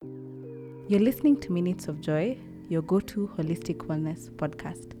You're listening to Minutes of Joy, your go-to holistic wellness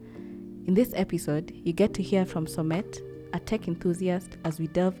podcast. In this episode, you get to hear from Somet, a tech enthusiast, as we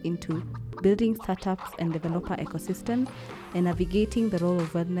delve into building startups and developer ecosystems and navigating the role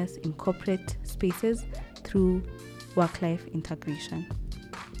of wellness in corporate spaces through work-life integration.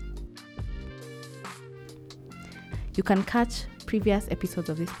 You can catch previous episodes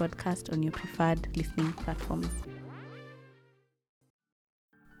of this podcast on your preferred listening platforms.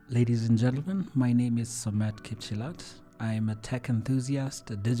 Ladies and gentlemen, my name is Somet Kipchilat. I am a tech enthusiast,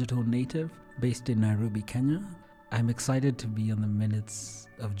 a digital native based in Nairobi, Kenya. I'm excited to be on the Minutes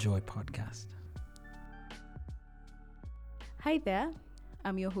of Joy podcast. Hi there,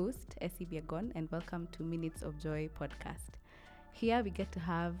 I'm your host, Essie Biagon, and welcome to Minutes of Joy podcast. Here we get to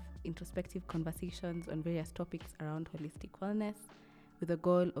have introspective conversations on various topics around holistic wellness with the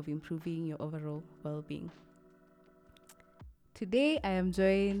goal of improving your overall well-being. Today, I am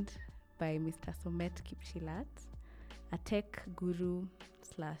joined by Mr. Somet Kipchilat, a tech guru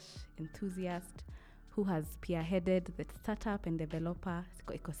 / enthusiast who has spearheaded the startup and developer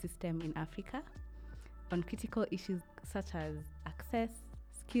ecosystem in Africa on critical issues such as access,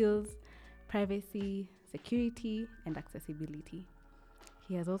 skills, privacy, security, and accessibility.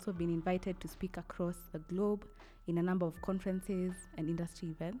 He has also been invited to speak across the globe in a number of conferences and industry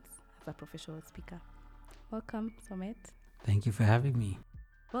events as a professional speaker. Welcome, Somet. Thank you for having me.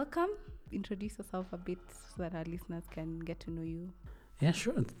 Welcome. Introduce yourself a bit so that our listeners can get to know you. Yeah,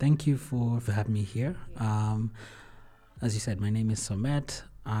 sure. Thank you for having me here. As you said, my name is Somet.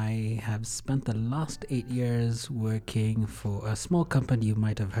 I have spent the last 8 years working for a small company you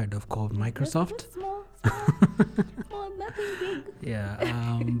might have heard of called Microsoft. Small, nothing big.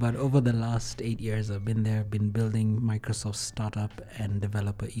 Yeah, but over the last 8 years I've been there, been building Microsoft's startup and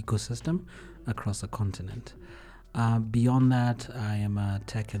developer ecosystem across the continent. Beyond that, I am a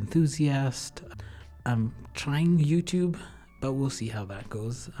tech enthusiast. I'm trying YouTube, but we'll see how that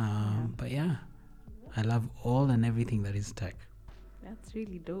goes. But yeah, I love all and everything that is tech. That's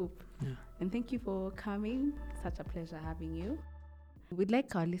really dope. Yeah. And thank you for coming. Such a pleasure having you. We'd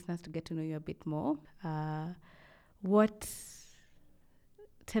like our listeners to get to know you a bit more.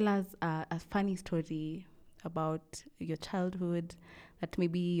 Tell us a funny story about your childhood that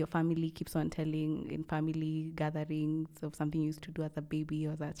maybe your family keeps on telling in family gatherings of something you used to do as a baby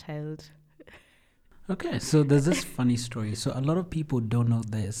or as a child. Okay, so there's this funny story. So a lot of people don't know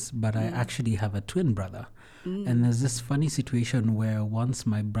this, but I actually have a twin brother. And there's this funny situation where once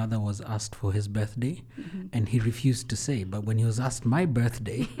my brother was asked for his birthday and he refused to say. But when he was asked my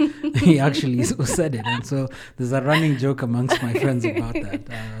birthday, he actually said it. And so there's a running joke amongst my friends about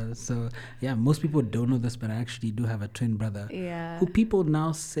that. So yeah, most people don't know this, but I actually do have a twin brother who people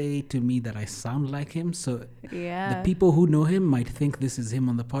now say to me that I sound like him. So the people who know him might think this is him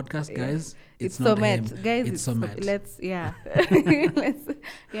on the podcast, guys. It's not him. Guys, it's Somet.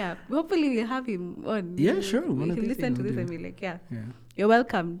 Hopefully we'll have him on. Yeah, sure. You can listen to this and be like, you're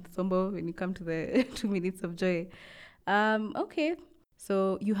welcome, Sombo, when you come to the 2 Minutes of Joy. Okay,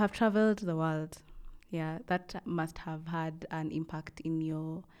 so you have traveled the world. Yeah, that must have had an impact in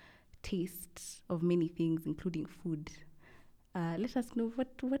your taste of many things, including food. Let us know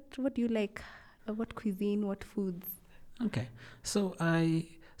what do you like? What cuisine? What foods? Okay, so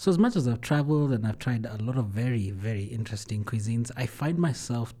as much as I've traveled and I've tried a lot of very, very interesting cuisines, I find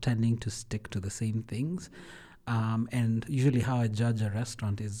myself tending to stick to the same things. And usually how I judge a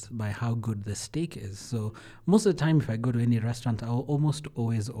restaurant is by how good the steak is. So most of the time, if I go to any restaurant, I'll almost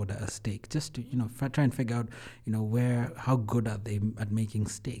always order a steak just to, try and figure out, how good are they at making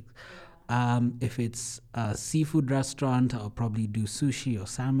steak. If it's a seafood restaurant, I'll probably do sushi or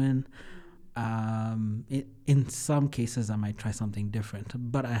salmon. In some cases I might try something different,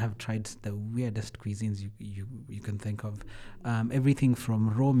 but I have tried the weirdest cuisines you can think of. Everything from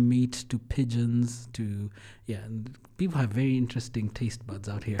raw meat to pigeons to and people have very interesting taste buds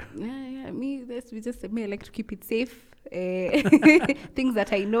out here. Me I like to keep it safe. Things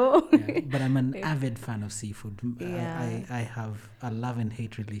that I know. But I'm an avid fan of seafood. I have a love and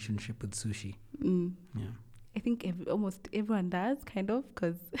hate relationship with sushi. I think almost everyone does, kind of,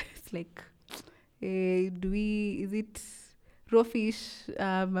 because it's like, is it raw fish?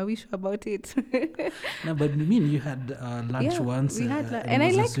 Are we sure about it? No, but you had lunch once. We had and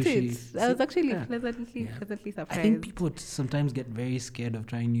I liked it. I was actually pleasantly surprised. I think people sometimes get very scared of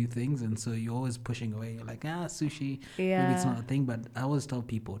trying new things, and so you're always pushing away. You're like, sushi, maybe it's not a thing, but I always tell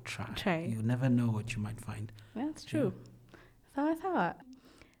people, try. You never know what you might find. That's true. Sawa.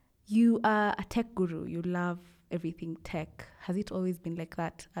 You are a tech guru. You love everything tech. Has it always been like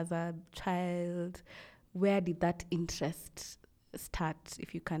that as a child? Where did that interest start,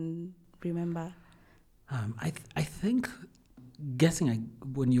 if you can remember? I think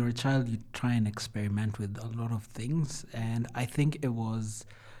when you're a child, you try and experiment with a lot of things, and I think it was,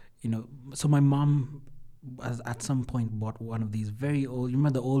 so my mom was at some point bought one of these very old, you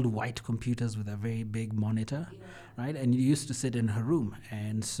remember the old white computers with a very big monitor, right? And you used to sit in her room,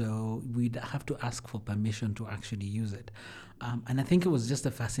 and so we'd have to ask for permission to actually use it. And I think it was just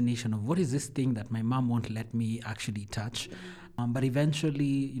a fascination of what is this thing that my mom won't let me actually touch. But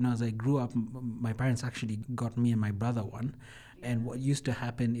eventually, as I grew up, my parents actually got me and my brother one. And what used to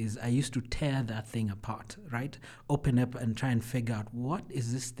happen is I used to tear that thing apart, right? Open up and try and figure out, what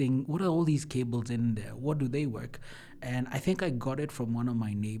is this thing? What are all these cables in there? What do they work? And I think I got it from one of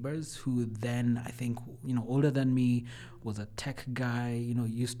my neighbors who then, I think, older than me, was a tech guy,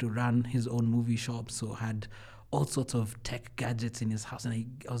 used to run his own movie shop, so had all sorts of tech gadgets in his house. And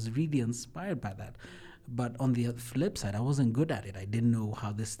I was really inspired by that. But on the flip side, I wasn't good at it. I didn't know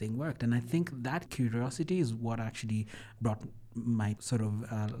how this thing worked. And I think that curiosity is what actually brought my sort of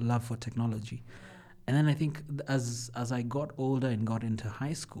love for technology. And then I think as I got older and got into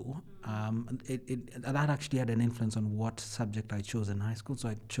high school, that actually had an influence on what subject I chose in high school. So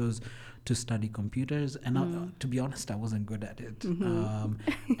I chose to study computers. And to be honest, I wasn't good at it.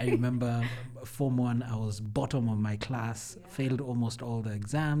 I remember Form 1, I was bottom of my class, failed almost all the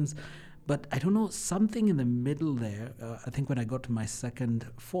exams. But I don't know, something in the middle there, I think when I got to my second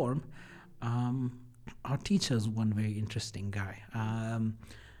form, our teacher is one very interesting guy.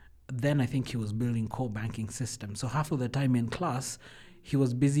 Then I think he was building core banking systems. So half of the time in class, he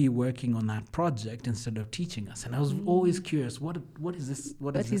was busy working on that project instead of teaching us. And I was always curious, what is this?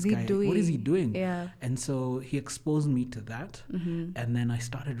 What is this guy doing? What is he doing? Yeah. And so he exposed me to that. And then I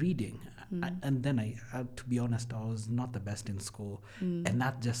started reading. And then to be honest, I was not the best in school. And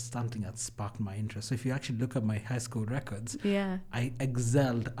that's just something that sparked my interest. So if you actually look at my high school records, I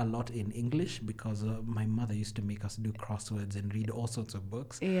excelled a lot in English because my mother used to make us do crosswords and read all sorts of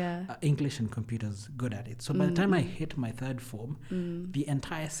books. English and computers, good at it. So by the time I hit my third form, the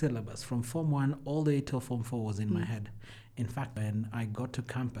entire syllabus from Form 1 all the way till Form 4 was in my head. In fact, when I got to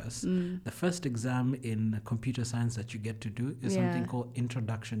campus, the first exam in computer science that you get to do is something called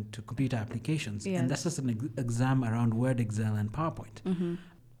Introduction to Computer Applications. And that's just an exam around Word, Excel, and PowerPoint.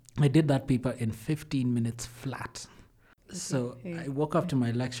 I did that paper in 15 minutes flat. So I walk up to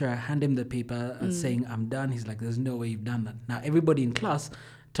my lecturer, hand him the paper saying, I'm done. He's like, there's no way you've done that. Now, everybody in class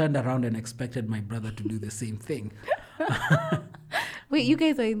turned around and expected my brother to do the same thing. Wait, you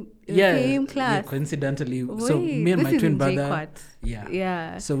guys are in the same class? Yeah, coincidentally. So me and my twin brother.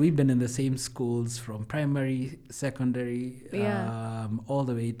 Yeah. So we've been in the same schools from primary, secondary, all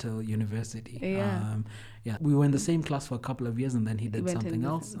the way till university. We were in the same class for a couple of years, and then he did something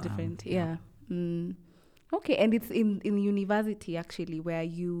else. Different, Okay, and it's in university actually where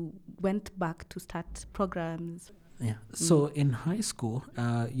you went back to start programs. Yeah. So in high school,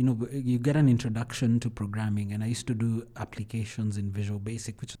 you get an introduction to programming, and I used to do applications in Visual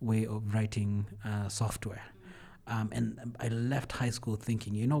Basic, which is a way of writing software. And I left high school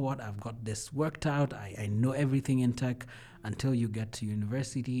thinking, you know what, I've got this worked out. I know everything in tech, until you get to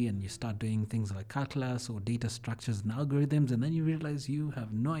university and you start doing things like calculus or data structures and algorithms, and then you realize you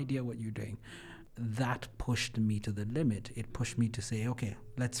have no idea what you're doing. That pushed me to the limit. It pushed me to say, okay,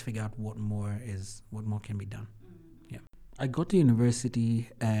 let's figure out what more can be done. I got to university,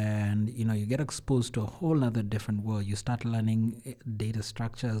 and you get exposed to a whole other different world. You start learning data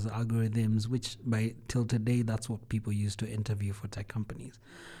structures, algorithms, which till today that's what people use to interview for tech companies.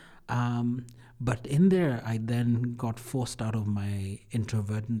 But in there, I then got forced out of my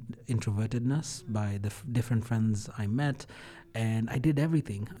introvertedness by the different friends I met, and I did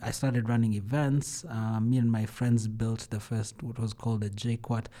everything. I started running events. Me and my friends built the first, what was called the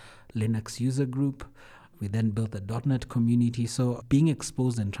JQuat Linux user group. We then built the .NET community. So being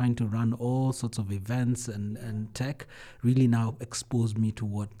exposed and trying to run all sorts of events and tech really now exposed me to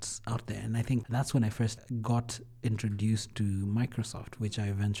what's out there. And I think that's when I first got introduced to Microsoft, which I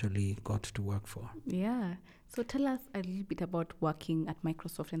eventually got to work for. Yeah. So tell us a little bit about working at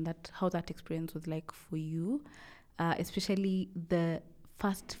Microsoft and how that experience was like for you, especially the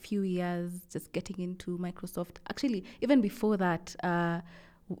first few years just getting into Microsoft. Actually, even before that,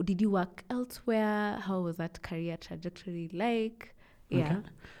 did you work elsewhere? How was that career trajectory like? Okay.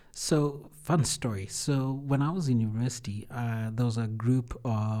 So, fun story. So, when I was in university, there was a group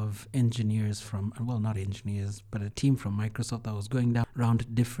of engineers not engineers, but a team from Microsoft that was going down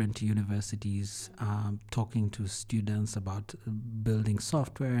around different universities, talking to students about building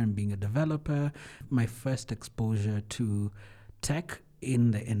software and being a developer. My first exposure to tech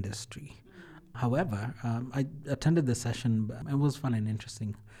in the industry. However, I attended the session. It was fun and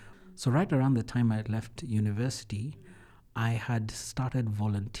interesting. So right around the time I left university, I had started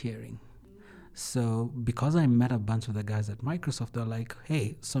volunteering. So because I met a bunch of the guys at Microsoft, they're like,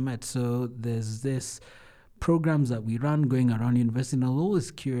 hey, Somet, so there's this programs that we run going around university. And I was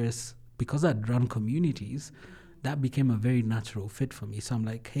always curious, because I'd run communities, that became a very natural fit for me. So I'm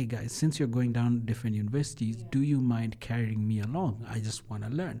like, hey guys, since you're going down different universities, do you mind carrying me along? I just want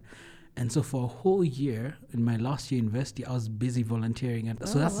to learn. And so for a whole year, in my last year university, I was busy volunteering. And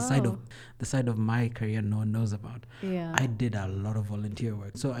so that's the side of my career no one knows about. Yeah. I did a lot of volunteer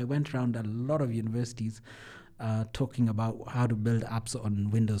work. So I went around a lot of universities talking about how to build apps on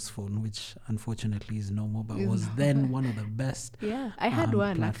Windows Phone, which unfortunately is no more, but was then one of the best. Yeah, I had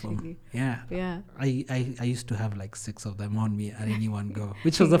one platform. actually. Yeah. I used to have like 6 of them on me at any one go,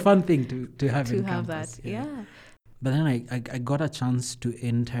 which was a fun thing to have in campus. That. Yeah. But then I got a chance to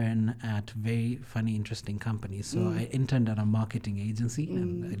intern at very funny, interesting companies. So I interned at a marketing agency,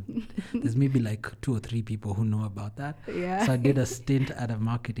 and there's maybe like 2 or 3 people who know about that. Yeah. So I did a stint at a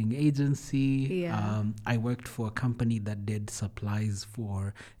marketing agency. Yeah. I worked for a company that did supplies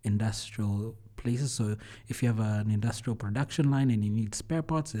for industrial places. So if you have an industrial production line and you need spare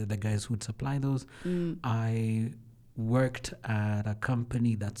parts, they're the guys who'd supply those. I worked at a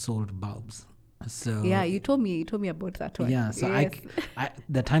company that sold bulbs. So yeah, you told me about that one. Yeah, so yes. I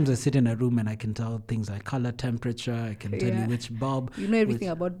the times I sit in a room and I can tell things like color, temperature. I can tell you which bulb. You know everything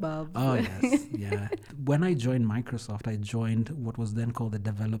about bulbs. Oh yes, yeah. When I joined Microsoft, I joined what was then called the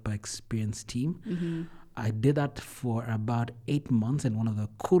Developer Experience Team. I did that for about 8 months, and one of the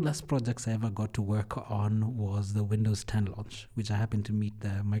coolest projects I ever got to work on was the Windows 10 launch, which I happened to meet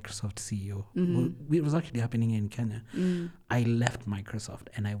the Microsoft CEO. It was actually happening in Kenya. I left Microsoft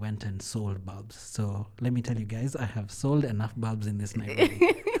and I went and sold bulbs. So let me tell you guys, I have sold enough bulbs in this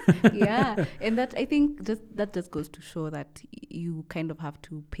neighborhood. Yeah, and that I think that just goes to show that you kind of have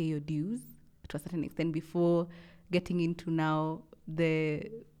to pay your dues to a certain extent before getting into now the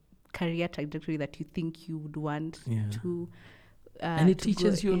career trajectory that you think you would want to and it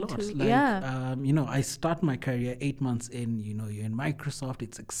teaches you a lot. Like, I start my career 8 months in, you're in Microsoft,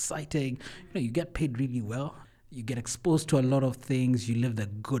 it's exciting, you get paid really well, you get exposed to a lot of things, you live the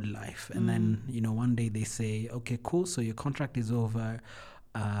good life, and then, one day they say, okay, cool, so your contract is over,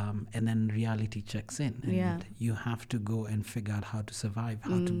 and then reality checks in, and you have to go and figure out how to survive,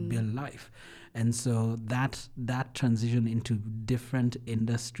 how to build life. And so that transition into different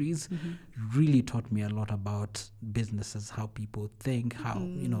industries really taught me a lot about businesses, how people think, how,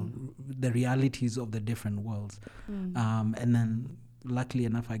 the realities of the different worlds. And then luckily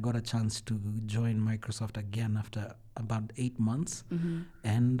enough, I got a chance to join Microsoft again after about 8 months.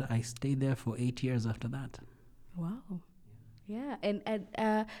 And I stayed there for 8 years after that. Wow. Yeah, and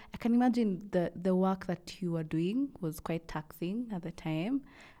I can imagine the work that you were doing was quite taxing at the time.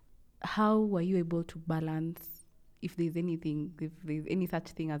 How were you able to balance, if there's any such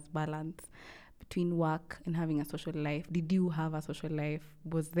thing as balance between work and having a social life? Did you have a social life?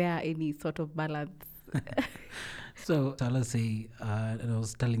 Was there any sort of balance? So I'll say, and I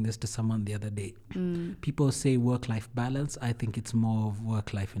was telling this to someone the other day, people say work-life balance. I think it's more of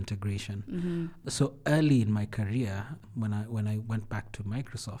work-life integration. So early in my career, when I went back to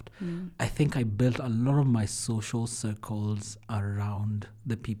Microsoft, I think I built a lot of my social circles around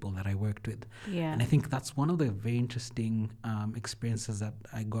the people that I worked with. Yeah. And I think that's one of the very interesting experiences that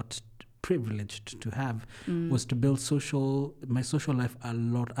I got privileged to have, was to build my social life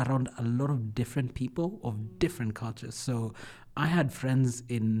around a lot of different people of different cultures. So I had friends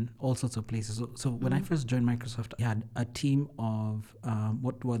in all sorts of places. So when I first joined Microsoft, I had a team of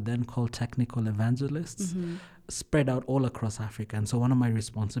what were then called technical evangelists spread out all across Africa. And so one of my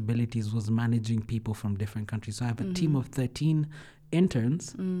responsibilities was managing people from different countries. So I have a team of 13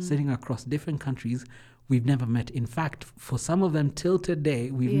 interns sitting across different countries. We've never met. In fact, for some of them till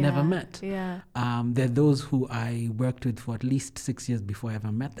today, we've never met. Yeah. There are those who I worked with for at least 6 years before I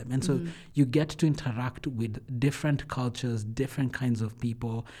ever met them. And so you get to interact with different cultures, different kinds of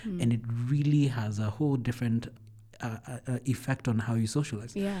people, and it really has a whole different effect on how you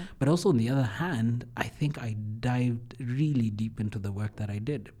socialize. Yeah. But also on the other hand, I think I dived really deep into the work that I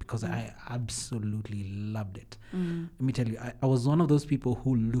did because I absolutely loved it. Let me tell you, I was one of those people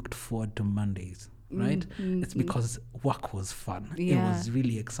who looked forward to Mondays. Right? It's because work was fun. Yeah. It was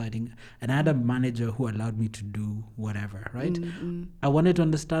really exciting. And I had a manager who allowed me to do whatever, right? I wanted to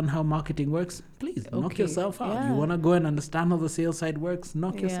understand how marketing works. Please, knock yourself out. Yeah. You want to go and understand how the sales side works?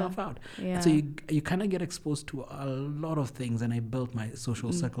 Knock yourself out. Yeah. And so you kind of get exposed to a lot of things, and I built my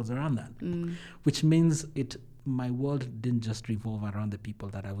social circles around that, which means my world didn't just revolve around the people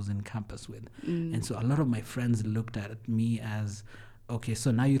that I was in campus with. And so a lot of my friends looked at me as, okay,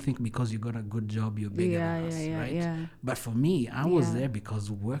 so now you think because you got a good job, you're bigger than us, right? Yeah. But for me, I was Yeah. there because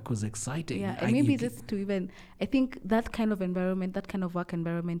work was exciting. Yeah, and maybe just to even, I think that kind of environment, that kind of work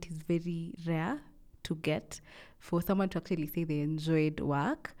environment is very rare to get for someone to actually say they enjoyed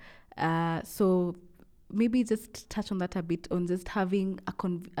work. So maybe just touch on that a bit, on just having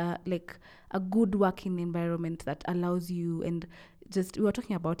like a good working environment that allows you, and just, we were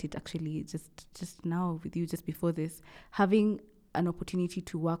talking about it actually just now with you, just before this, having an opportunity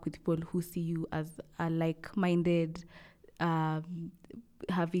to work with people who see you as a like-minded, bring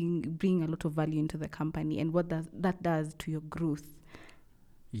a lot of value into the company, and what that does to your growth.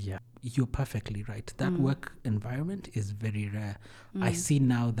 Yeah, you're perfectly right. That work environment is very rare. I see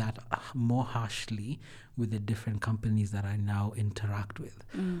now that more harshly with the different companies that I now interact with.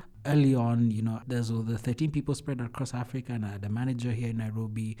 Early on, there's all the 13 people spread across Africa, and I had a manager here in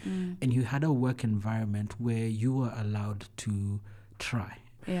Nairobi, and you had a work environment where you were allowed to try.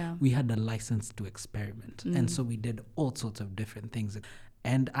 Yeah. We had a license to experiment. And so we did all sorts of different things.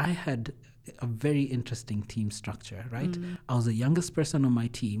 And I had a very interesting team structure, right? I was the youngest person on my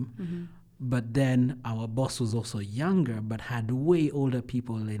team, but then our boss was also younger, but had way older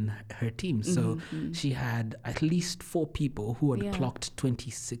people in her team. So she had at least 4 people who had clocked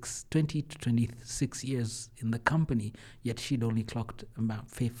 20 to 26 years in the company, yet she'd only clocked about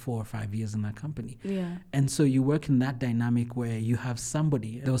 4 or 5 years in that company. Yeah. And so you work in that dynamic where you have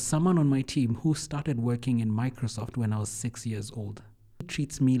there was someone on my team who started working in Microsoft when I was 6 years old.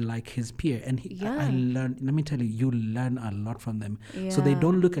 Treats me like his peer, and I learned, let me tell you learn a lot from them. So they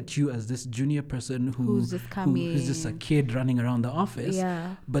don't look at you as this junior person who's just a kid running around the office,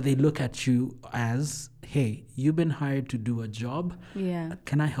 but they look at you as, hey, you've been hired to do a job,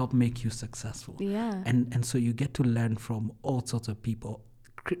 can I help make you successful? And so you get to learn from all sorts of people.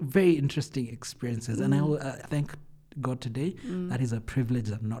 Very interesting experiences. And I thank God today, that is a privilege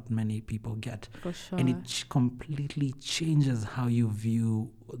that not many people get. For sure. And it completely changes how you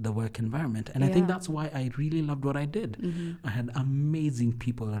view the work environment. And I think that's why I really loved what I did. I had amazing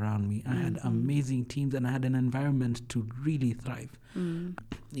people around me. I had amazing teams, and I had an environment to really thrive in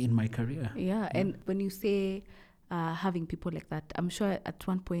my career. Yeah. And when you say having people like that, I'm sure at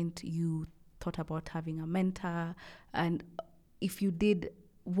one point you thought about having a mentor, and if you did,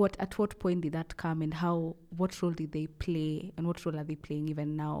 at what point did that come, and what role did they play, and what role are they playing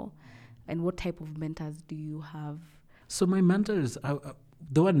even now, and what type of mentors do you have? So my mentors,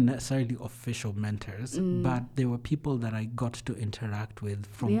 they weren't necessarily official mentors, but they were people that I got to interact with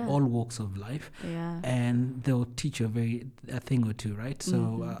from all walks of life. And they'll teach you a thing or two, right?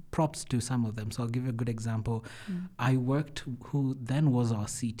 So props to some of them. So I'll give you a good example. I worked, who then was our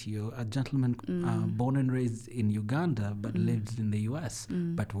CTO, a gentleman born and raised in Uganda, but lived in the US,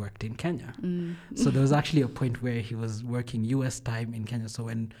 but worked in Kenya. So there was actually a point where he was working US time in Kenya. So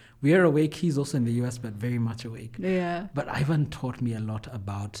when we are awake, he's also in the US, but very much awake. But Ivan taught me a lot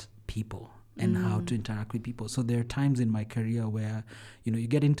about people and how to interact with people. So there are times in my career where, you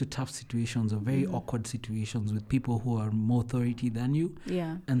get into tough situations or very awkward situations with people who are more authority than you.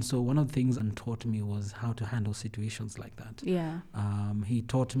 And so one of the things Ivan taught me was how to handle situations like that. He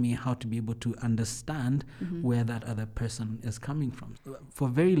taught me how to be able to understand where that other person is coming from. For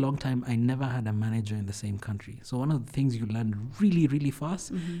a very long time, I never had a manager in the same country. So one of the things you learn really, really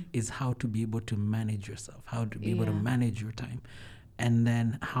fast is how to be able to manage yourself, how to be able to manage your time. And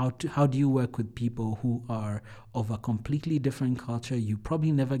then how do you work with people who are of a completely different culture you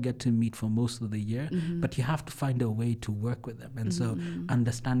probably never get to meet for most of the year, but you have to find a way to work with them. And so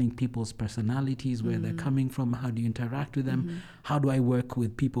understanding people's personalities, where they're coming from, how do you interact with them? How do I work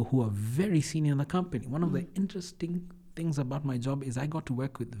with people who are very senior in the company? One of the interesting things about my job is I got to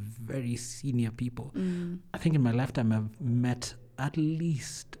work with very senior people. I think in my lifetime I've met at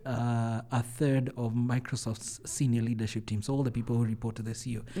least a third of Microsoft's senior leadership team, so all the people who report to the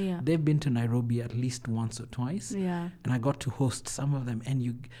CEO. They've been to Nairobi at least once or twice, and I got to host some of them,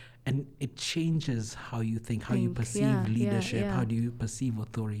 and it changes how you think, how you perceive leadership, how do you perceive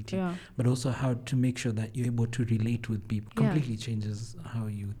authority, but also how to make sure that you're able to relate with people. Completely changes how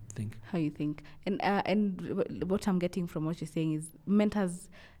you think. And what I'm getting from what you're saying is mentors.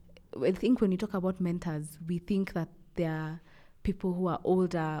 I think when you talk about mentors, we think that they're people who are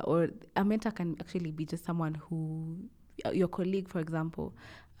older, or a mentor can actually be just someone who, your colleague, for example,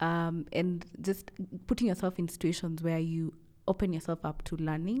 and just putting yourself in situations where you open yourself up to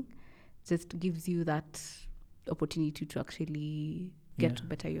learning just gives you that opportunity to actually get to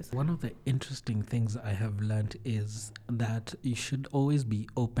better yourself. One of the interesting things I have learned is that you should always be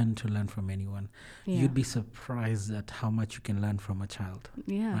open to learn from anyone. Yeah. You'd be surprised at how much you can learn from a child.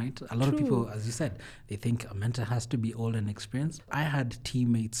 Yeah. Right? A lot of True. people, as you said, they think a mentor has to be old and experienced. I had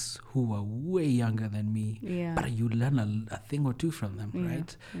teammates who were way younger than me, Yeah. but you learn a thing or two from them, Yeah.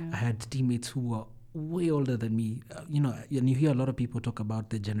 right? Yeah. I had teammates who were way older than me. And you hear a lot of people talk about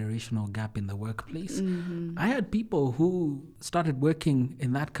the generational gap in the workplace. Mm-hmm. I had people who started working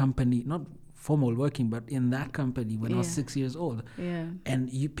in that company, not formal working, but in that company when I was 6 years old. Yeah.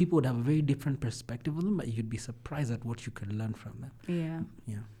 And people would have a very different perspective of them, but you'd be surprised at what you could learn from them. Yeah.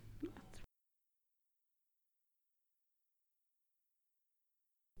 Yeah.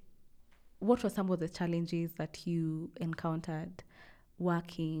 What were some of the challenges that you encountered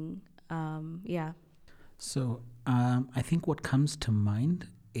working? Yeah. So I think what comes to mind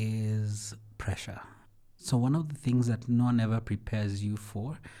is pressure. So one of the things that no one ever prepares you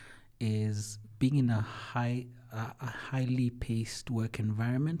for is being in a highly paced work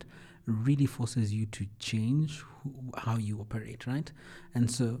environment really forces you to change how you operate, right?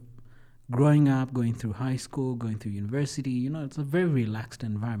 And so growing up, going through high school, going through university, it's a very relaxed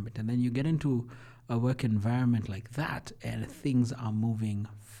environment. And then you get into a work environment like that and things are moving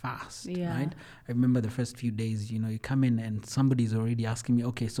fast, right? I remember the first few days, you come in and somebody's already asking me,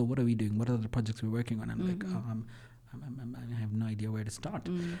 okay, so what are we doing? What are the projects we're working on? I'm like, I have no idea where to start,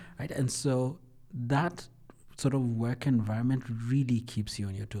 right? And so that sort of work environment really keeps you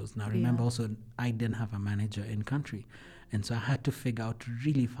on your toes. Now, remember also, I didn't have a manager in country. And so I had to figure out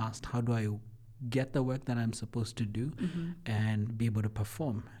really fast, how do I get the work that I'm supposed to do and be able to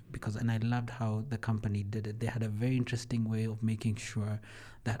perform? And I loved how the company did it. They had a very interesting way of making sure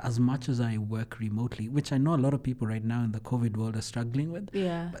that as much as I work remotely, which I know a lot of people right now in the COVID world are struggling with,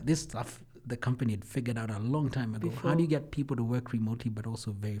 but this stuff the company had figured out a long time ago. How do you get people to work remotely but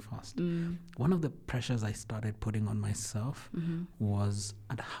also very fast? One of the pressures I started putting on myself was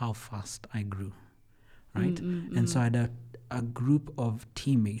at how fast I grew, right? And so I had a group of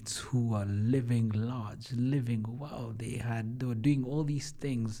teammates who were living large, they were doing all these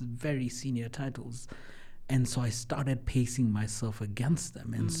things, very senior titles. And so I started pacing myself against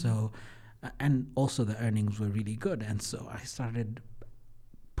them. And so, and also the earnings were really good. And so I started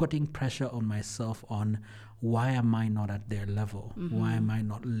putting pressure on myself on, why am I not at their level? Why am I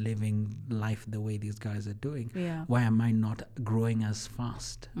not living life the way these guys are doing? Why am I not growing as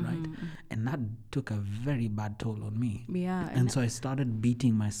fast, right? And that took a very bad toll on me. And so I started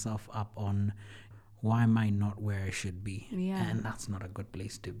beating myself up on, why am I not where I should be? And that's not a good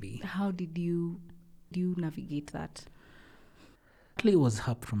place to be. How did you navigate that? It was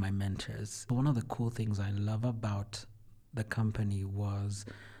help from my mentors. One of the cool things I love about the company was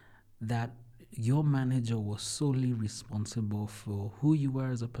that your manager was solely responsible for who you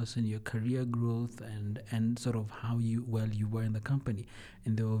were as a person, your career growth, and sort of how you were in the company.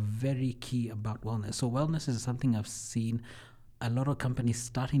 And they were very key about wellness. So wellness is something I've seen a lot of companies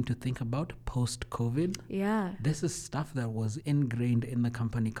starting to think about post-COVID. This is stuff that was ingrained in the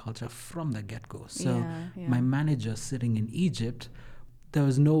company culture from the get-go. So my manager sitting in Egypt, there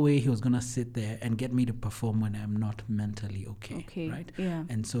was no way he was going to sit there and get me to perform when I'm not mentally okay, right?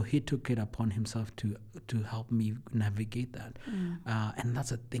 And so he took it upon himself to help me navigate that. And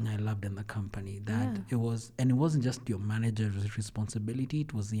that's a thing I loved in the company, that it wasn't just your manager's responsibility,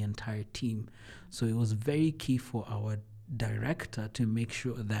 it was the entire team. So it was very key for our director to make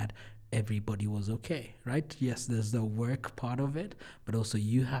sure that everybody was okay, right? Yes, there's the work part of it, but also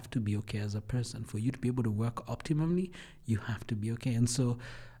you have to be okay as a person. For you to be able to work optimally, you have to be okay. And so,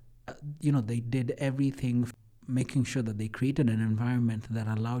 they did everything, making sure that they created an environment that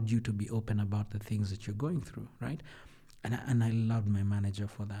allowed you to be open about the things that you're going through, right? And I loved my manager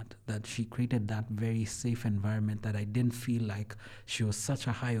for that she created that very safe environment, that I didn't feel like she was such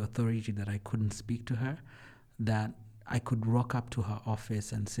a high authority that I couldn't speak to her, that I could rock up to her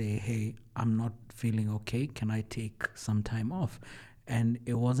office and say, hey, I'm not feeling okay. Can I take some time off? And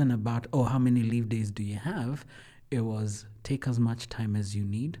it wasn't about, how many leave days do you have? It was, take as much time as you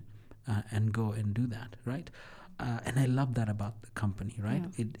need and go and do that, right? And I love that about the company, right?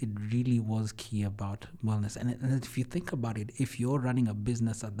 It really was key about wellness. And if you think about it, if you're running a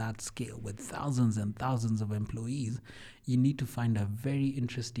business at that scale with thousands and thousands of employees, you need to find a very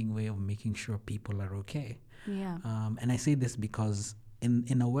interesting way of making sure people are okay. And I say this because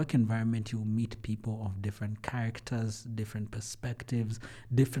in a work environment, you meet people of different characters, different perspectives,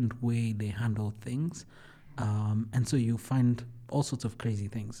 different way they handle things. And so you find all sorts of crazy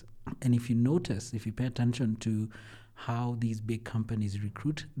things. And if you pay attention to how these big companies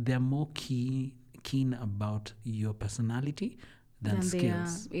recruit, they're more keen about your personality than They are.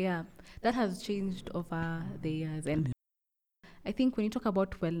 skills. Yeah, that has changed over the years. And I think when you talk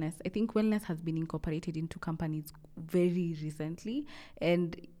about wellness, I think wellness has been incorporated into companies very recently.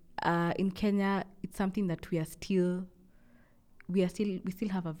 And in Kenya, it's something that we still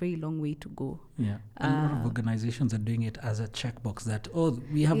have a very long way to go. Yeah, a lot of organizations are doing it as a checkbox that,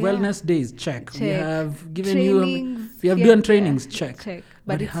 we have Yeah. wellness days, check. We Check. have given Trainings, we have here done and trainings, there, check.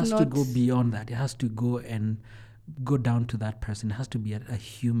 But it it's has to not- go beyond that. It has to go down to that person. It has to be a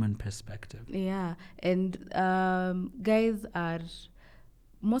human perspective. Yeah, and guys are,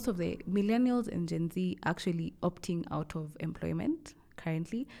 most of the millennials and Gen Z actually opting out of employment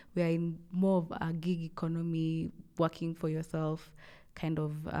currently. We are in more of a gig economy, working for yourself kind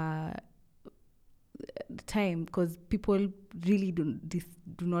of time, because people really do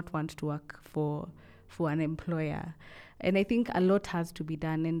not want to work for an employer. And I think a lot has to be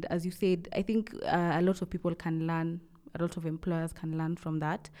done. And as you said, I think a lot of people can learn, a lot of employers can learn from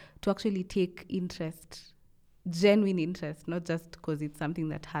that to actually take interest, genuine interest, not just because it's something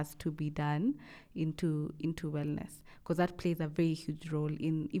that has to be done, into wellness, because that plays a very huge role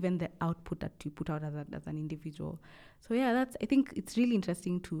in even the output that you put out as an individual. So yeah, I think it's really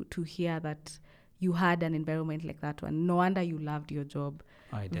interesting to hear that you had an environment like that one. No wonder you loved your job.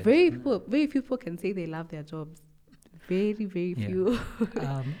 I did. Very few people can say they love their jobs. Very few.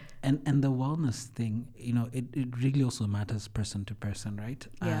 And the wellness thing, it really also matters person to person, right?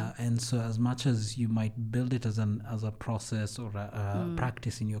 Yeah. And so as much as you might build it as a process or a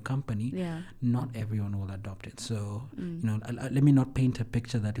practice in your company, not everyone will adopt it. So let me not paint a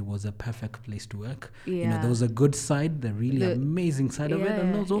picture that it was a perfect place to work. There was a good side, the really amazing side of it,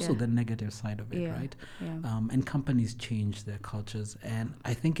 and there's also the negative side of it, right? And companies change their cultures, and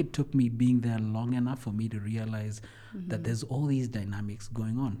I think it took me being there long enough for me to realize that there's all these dynamics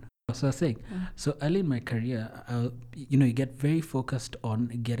going on. So I was saying, so early in my career, you get very focused on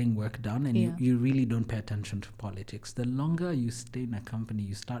getting work done, and you really don't pay attention to politics. The longer you stay in a company,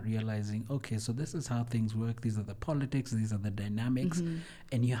 you start realizing, okay, so this is how things work. These are the politics. These are the dynamics,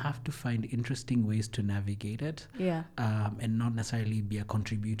 and you have to find interesting ways to navigate it, and not necessarily be a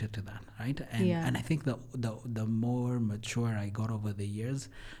contributor to that, right? And I think the more mature I got over the years,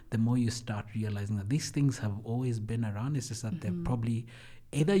 the more you start realizing that these things have always been around. It's just that they're probably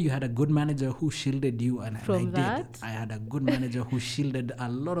either you had a good manager who shielded you, and I had a good manager who shielded a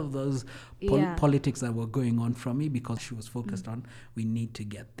lot of those politics that were going on from me, because she was focused on, we need to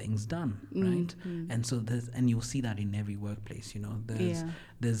get things done, right? And so and you'll see that in every workplace.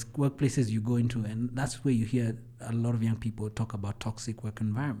 There's workplaces you go into, and that's where you hear a lot of young people talk about toxic work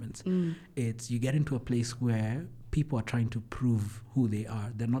environments. It's, you get into a place where people are trying to prove who they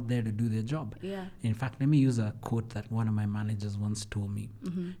are. They're not there to do their job. In fact, let me use a quote that one of my managers once told me.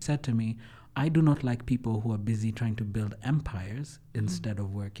 He said to me, I do not like people who are busy trying to build empires instead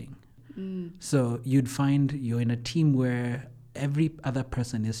of working. So you'd find you're in a team where every other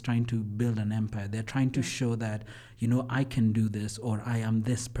person is trying to build an empire. They're trying to show that, I can do this, or I am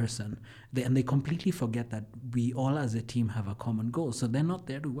this person. And they completely forget that we all as a team have a common goal. So they're not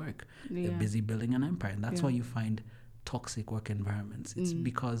there to work. They're busy building an empire. And that's why you find toxic work environments. It's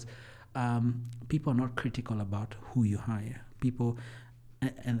because people are not critical about who you hire. People,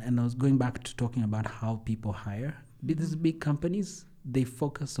 and I was going back to talking about how people hire. These big companies, they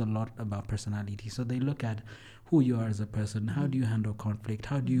focus a lot about personality. So they look at who you are as a person. How do you handle conflict?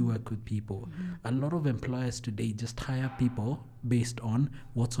 How do you work with people? A lot of employers today just hire people based on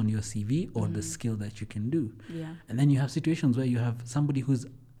what's on your CV or the skill that you can do. And then you have situations where you have somebody who's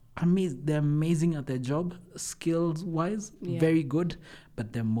they're amazing at their job, skills-wise, very good,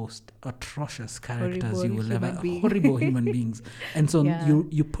 but they're most atrocious characters you will ever, horrible human beings. And so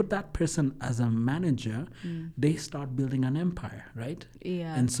you put that person as a manager, they start building an empire, right?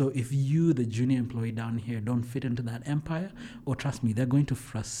 And so if you, the junior employee down here, don't fit into that empire, trust me, they're going to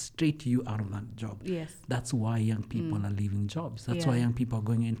frustrate you out of that job. That's why young people are leaving jobs. That's why young people are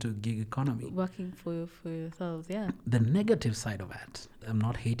going into gig economy. Working for yourselves, The negative side of it, I'm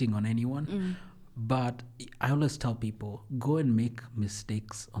not hating on anyone, but I always tell people, go and make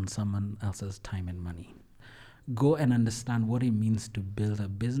mistakes on someone else's time and money. Go and understand what it means to build a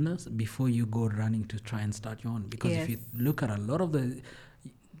business before you go running to try and start your own. Because if you look at a lot of the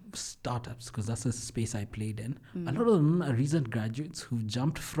startups, because that's the space I played in, a lot of them are recent graduates who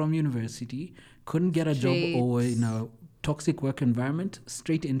jumped from university, couldn't get a job, or in a toxic work environment,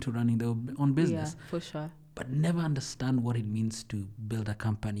 straight into running their own business. For sure. But never understand what it means to build a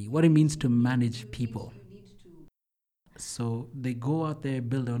company, what it means to manage people. So they go out there,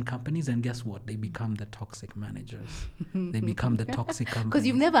 build their own companies, and guess what? They become the toxic managers. They become the toxic companies. Because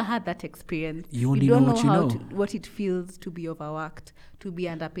you've never had that experience. You only don't know what you know. what it feels to be overworked, to be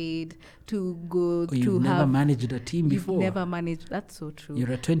underpaid, to go Or you've never managed a team before. You've never managed. That's so true.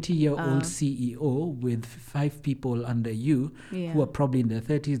 You're a 20-year-old CEO with 5 people under you who are probably in their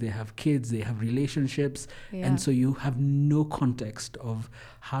 30s. They have kids, they have relationships. And so you have no context of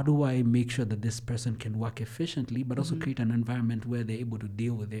how do I make sure that this person can work efficiently, but also create an environment where they're able to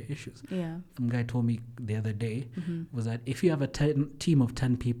deal with their issues. Some guy told me the other day was that if you have a team of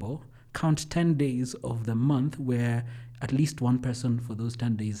 10 people, count 10 days of the month where at least one person for those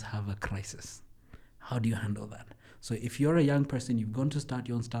 10 days have a crisis. How do you handle that? So if you're a young person, you've gone to start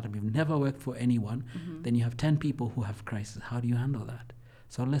your own startup, you've never worked for anyone, then you have 10 people who have crisis. How do you handle that?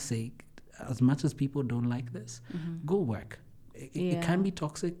 So let's say, as much as people don't like this, go work. It can be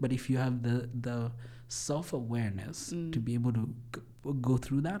toxic, but if you have the self-awareness to be able to go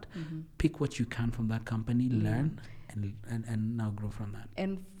through that, pick what you can from that company, learn, and now grow from that.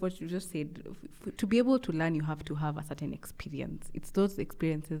 And what you just said, to be able to learn, you have to have a certain experience. It's those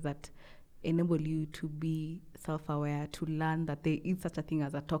experiences that enable you to be self-aware, to learn that there is such a thing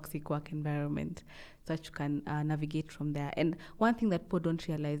as a toxic work environment, so that you can navigate from there. And one thing that people don't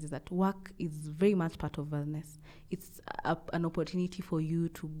realize is that work is very much part of wellness. It's an opportunity for you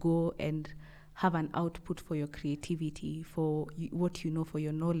to go and have an output for your creativity, for what you know, for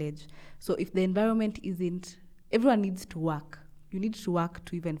your knowledge. So if the environment isn't, everyone needs to work. You need to work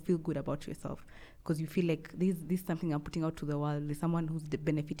to even feel good about yourself, because you feel like this is something I'm putting out to the world. There's someone who's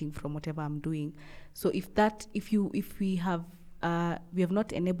benefiting from whatever I'm doing. So if we have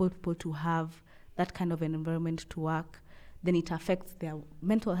not enabled people to have that kind of an environment to work, then it affects their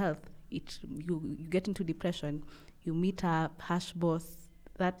mental health. You get into depression. You meet a harsh boss.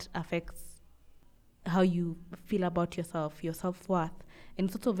 That affects how you feel about yourself, your self-worth. And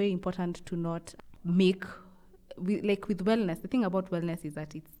it's also very important to not make, like with wellness, the thing about wellness is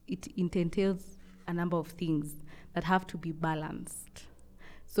that it entails a number of things that have to be balanced.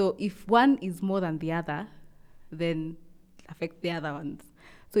 So if one is more than the other, then it affects the other ones.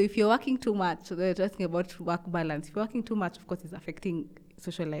 So if you're working too much, so they're talking about work balance. If you're working too much, of course, it's affecting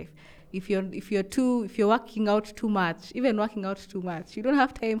social life. If you're working out too much, even working out too much, you don't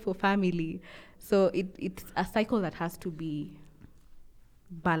have time for family. So it's a cycle that has to be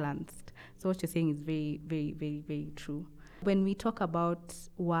balanced. So what you're saying is very, very, very, very true. When we talk about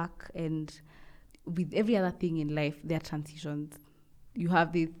work and with every other thing in life, there are transitions.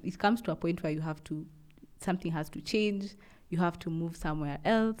 It comes to a point where something has to change. You have to move somewhere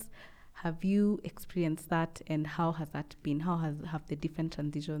else. Have you experienced that, and how has that been? How have the different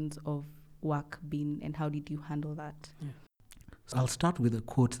transitions of work been, and how did you handle that? Yeah. So I'll start with a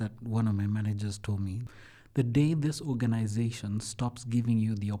quote that one of my managers told me. The day this organization stops giving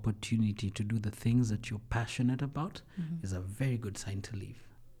you the opportunity to do the things that you're passionate about is a very good sign to leave.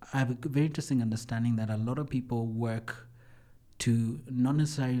 I have a very interesting understanding that a lot of people work to not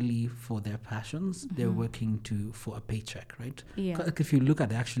necessarily for their passions, they're working for a paycheck, right? Yeah. Like if you look at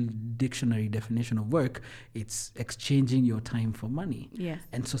the actual dictionary definition of work, it's exchanging your time for money. Yes.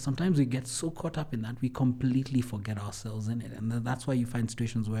 And so sometimes we get so caught up in that, we completely forget ourselves in it. And that's why you find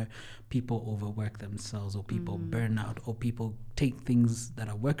situations where people overwork themselves, or people burn out, or people take things that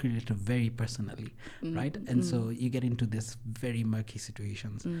are work-related very personally, right? And so you get into this very murky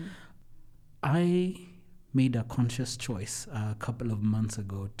situations. I made a conscious choice a couple of months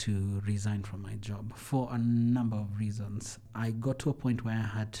ago to resign from my job for a number of reasons. I got to a point where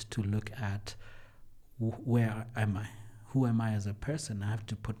I had to look at where am I? Who am I as a person? I have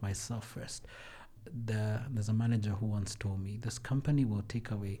to put myself first. There's a manager who once told me, this company will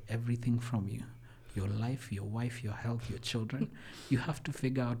take away everything from you. Your life, your wife, your health, your children. You have to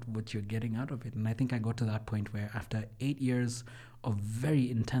figure out what you're getting out of it. And I think I got to that point where after 8 years of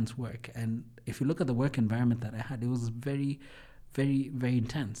very intense work, and if you look at the work environment that I had, it was very, very, very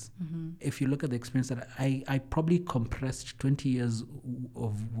intense. If you look at the experience that I probably compressed 20 years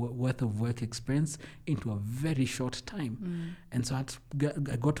of worth of work experience into a very short time. And so I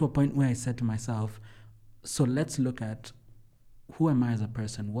got to a point where I said to myself, so let's look at who am I as a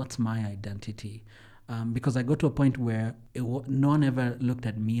person? What's my identity? Because I got to a point where no one ever looked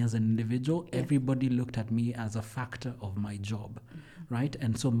at me as an individual. Yes. Everybody looked at me as a factor of my job, right?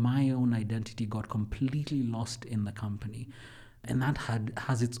 And so my own identity got completely lost in the company. And that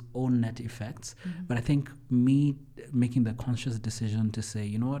has its own net effects. But I think me making the conscious decision to say,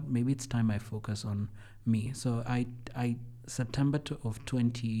 you know what, maybe it's time I focus on me. So I September of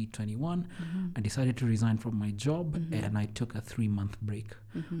 2021, I decided to resign from my job and I took a 3-month break.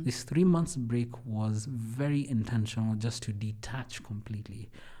 This 3 months break was very intentional, just to detach completely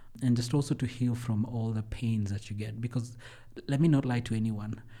and just also to heal from all the pains that you get. Because let me not lie to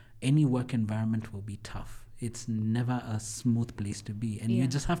anyone, any work environment will be tough. It's never a smooth place to be. And you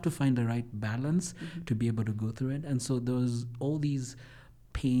just have to find the right balance to be able to go through it. And so there's all these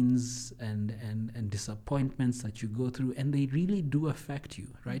pains and disappointments that you go through, and they really do affect you,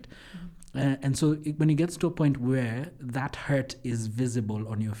 right? And so when it gets to a point where that hurt is visible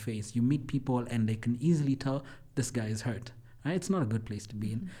on your face, you meet people and they can easily tell this guy is hurt. Right? It's not a good place to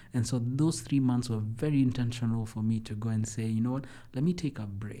be in. And so those 3 months were very intentional for me to go and say, you know what, let me take a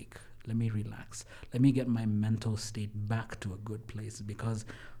break. Let me relax. Let me get my mental state back to a good place, because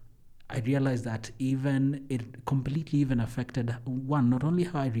I realized that it completely even affected, one, not only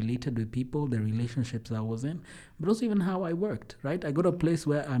how I related with people, the relationships I was in, but also even how I worked, right? I got a place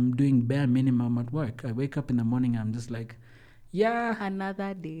where I'm doing bare minimum at work. I wake up in the morning, I'm just like, yeah,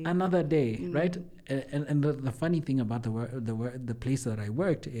 Another day. Right? And the funny thing about the place that I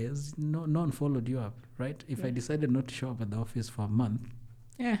worked is no one followed you up, right? If I decided not to show up at the office for a month,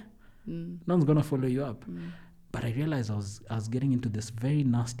 no one's gonna follow you up. But I realized I was getting into this very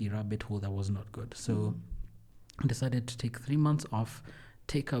nasty rabbit hole that was not good. So I decided to take 3 months off,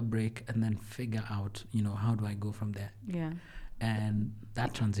 take a break, and then figure out, how do I go from there? Yeah. And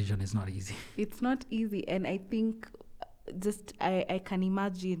that transition is not easy. It's not easy. And I think I can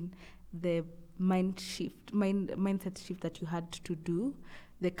imagine the mindset shift that you had to do,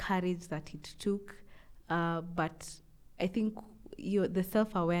 the courage that it took. But I think the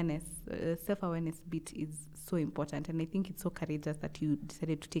self-awareness bit is so important, and I think it's so courageous that you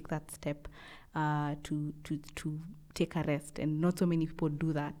decided to take that step to take a rest, and not so many people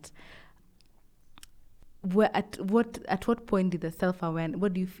do that. At what point did the self-awareness?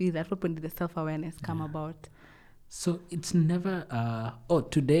 What do you feel? At what point did the self-awareness come about? So it's never,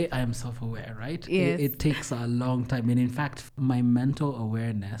 today I am self-aware, right? Yes. It takes a long time. And in fact, my mental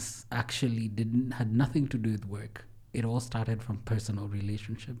awareness actually had nothing to do with work. It all started from personal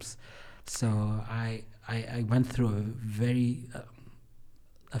relationships. So I went through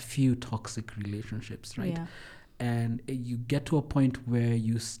a few toxic relationships, right? Yeah. And you get to a point where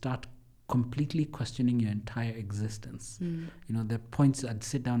you start completely questioning your entire existence. The points I'd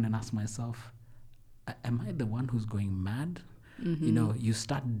sit down and ask myself, am I the one who's going mad? You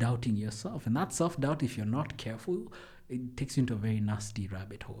start doubting yourself. And that self-doubt, if you're not careful, it takes you into a very nasty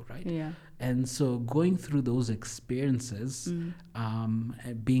rabbit hole, right? Yeah. And so going through those experiences,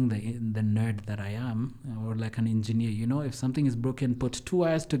 being the nerd that I am, or like an engineer, if something is broken, put 2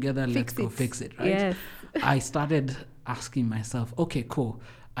 wires together, let's go fix it, right? Yes. I started asking myself, okay, cool.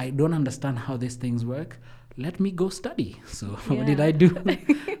 I don't understand how these things work. Let me go study. So what did I do?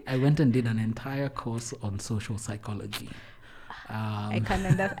 I went and did an entire course on social psychology. I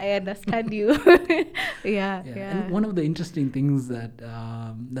understand you. Yeah. And one of the interesting things that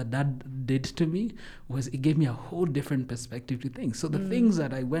did to me was it gave me a whole different perspective to things. So the things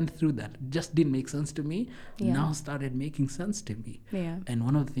that I went through that just didn't make sense to me now started making sense to me. Yeah. And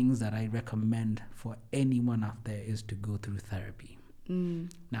one of the things that I recommend for anyone out there is to go through therapy.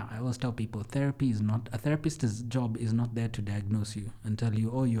 Now, I always tell people, a therapist's job is not there to diagnose you and tell you,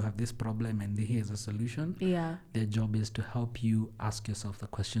 oh, you have this problem and here's a solution. Yeah. Their job is to help you ask yourself the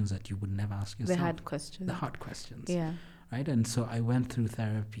questions that you would never ask yourself. The hard questions. Yeah. Right? And so I went through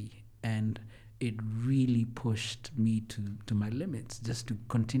therapy, and it really pushed me to my limits, just to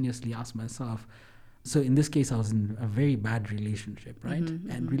continuously ask myself. So in this case, I was in a very bad relationship, right?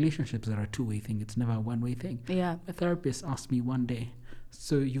 And relationships are a two-way thing. It's never a one-way thing. Yeah. My therapist asked me one day,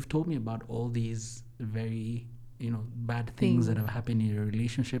 so you've told me about all these very, bad things that have happened in your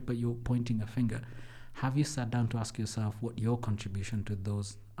relationship, but you're pointing a finger. Have you sat down to ask yourself what your contribution to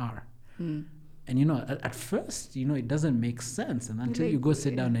those are? And, at first, it doesn't make sense. And until you go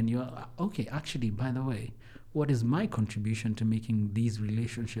sit down and you're, okay, actually, by the way, what is my contribution to making these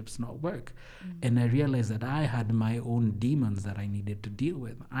relationships not work? And I realized that I had my own demons that I needed to deal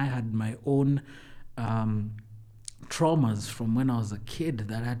with. I had my own traumas from when I was a kid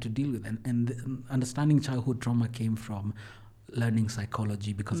that I had to deal with. And understanding childhood trauma came from learning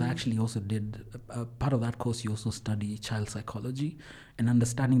psychology, because I actually also did part of that course. You also study child psychology, and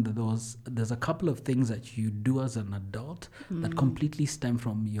understanding that there's a couple of things that you do as an adult that completely stem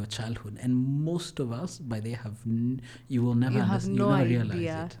from your childhood, and most of us by they have you will never You have understand, no you never idea.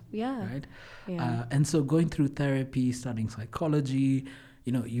 realize it, Yeah. right? Yeah. And so going through therapy, studying psychology,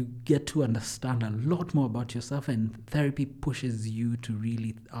 you get to understand a lot more about yourself, and therapy pushes you to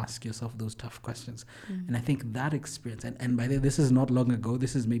really ask yourself those tough questions. And I think that experience, and by the way, this is not long ago,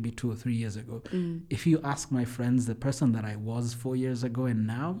 this is maybe 2 or 3 years ago. If you ask my friends, the person that I was 4 years ago and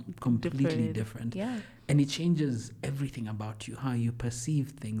now, completely different. Yeah. And it changes everything about you, how you perceive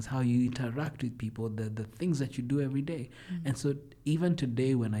things, how you interact with people, the things that you do every day. And so even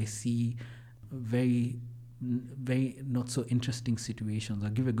today when I see very not so interesting situations, I'll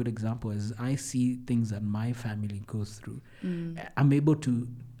give a good example, is I see things that my family goes through. I'm able to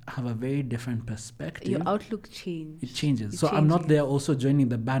have a very different perspective. Your outlook changes. It changes. So I'm not there also joining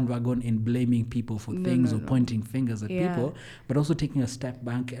the bandwagon in blaming people for things or pointing fingers at people, but also taking a step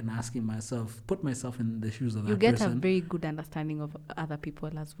back and asking myself, put myself in the shoes of that person. You get a very good understanding of other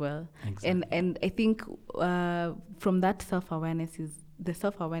people as well. Exactly. And I think from that self-awareness the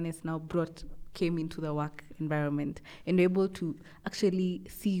self-awareness now came into the work environment, and you're able to actually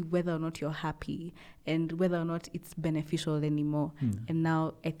see whether or not you're happy and whether or not it's beneficial anymore. And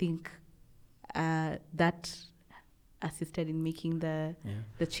now I think that assisted in making the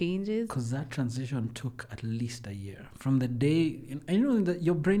changes. Because that transition took at least a year. From the day, I know that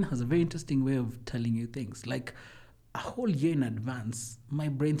your brain has a very interesting way of telling you things. Like a whole year in advance, my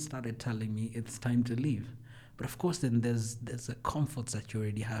brain started telling me it's time to leave. But of course, then there's the comforts that you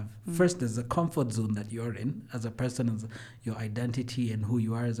already have. First, there's a comfort zone that you're in as a person, as your identity and who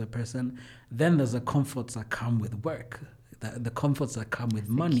you are as a person. Then there's the comforts that come with work, the comforts that come with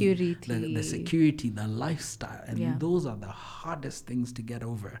money, the security, the lifestyle. And those are the hardest things to get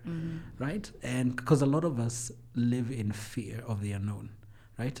over, right? And because a lot of us live in fear of the unknown,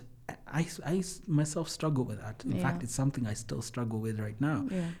 right? I myself struggle with that. In fact, it's something I still struggle with right now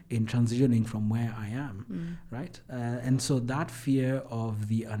in transitioning from where I am, right? And so that fear of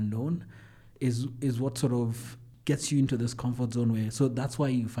the unknown is what sort of gets you into this comfort zone where, so that's why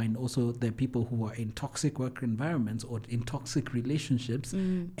you find also there are people who are in toxic work environments or in toxic relationships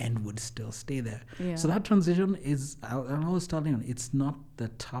and would still stay there. So that transition is, I was telling you, it's not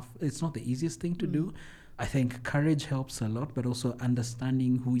the easiest thing to do. I think courage helps a lot, but also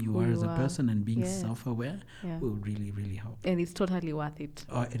understanding who you are as a person and being self-aware will really, really help. And it's totally worth it.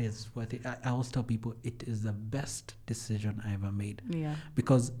 Oh, it is worth it. I always tell people it is the best decision I ever made. Yeah.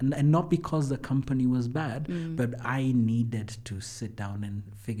 Because, and not because the company was bad, but I needed to sit down and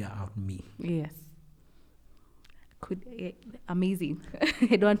figure out me. Yes. Amazing.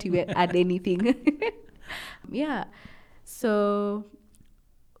 I don't want to add anything. Yeah. So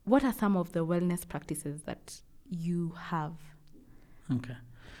what are some of the wellness practices that you have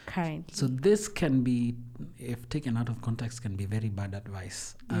currently? So this can be, if taken out of context, can be very bad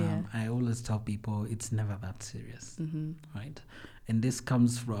advice. I always tell people it's never that serious, right? And this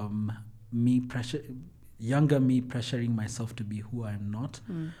comes from younger me pressuring myself to be who I'm not,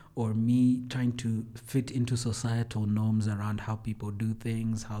 or me trying to fit into societal norms around how people do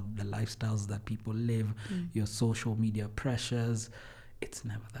things, how the lifestyles that people live, your social media pressures. It's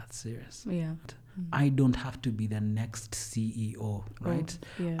never that serious. Yeah. I don't have to be the next CEO, right?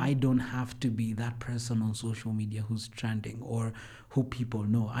 I don't have to be that person on social media who's trending or who people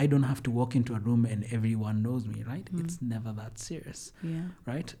know. I don't have to walk into a room and everyone knows me, right? It's never that serious,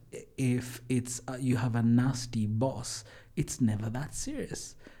 right? If it's you have a nasty boss, it's never that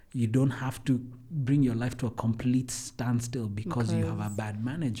serious. You don't have to bring your life to a complete standstill because you have a bad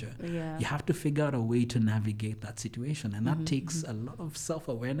manager. You have to figure out a way to navigate that situation. And that takes a lot of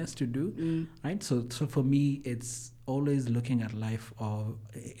self-awareness to do, right? So for me, it's always looking at life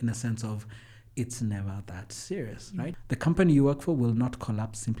in a sense of it's never that serious, right? The company you work for will not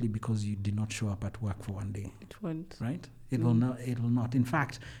collapse simply because you did not show up at work for one day. It won't. Right? It will not. It will not. In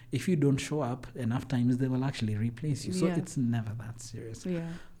fact, if you don't show up enough times, they will actually replace you. So it's never that serious.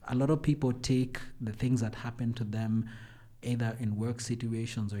 A lot of people take the things that happen to them either in work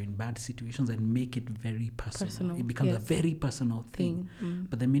situations or in bad situations and make it very personal. It becomes a very personal thing.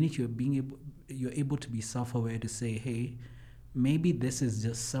 But the minute you're able to be self-aware to say, hey, maybe this is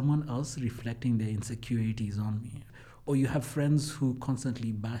just someone else reflecting their insecurities on me. Or you have friends who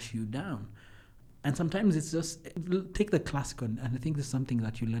constantly bash you down. And sometimes it's just, take the classic one, and I think this is something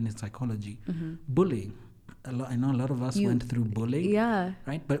that you learn in psychology, bullying. I know a lot of us went through bullying,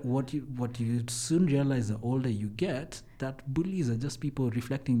 right? But what you soon realize the older you get, that bullies are just people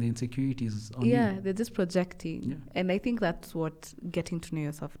reflecting their insecurities on you. Yeah, they're just projecting. And I think that's what getting to know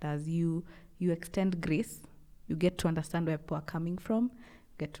yourself does. You extend grace you get to understand where people are coming from,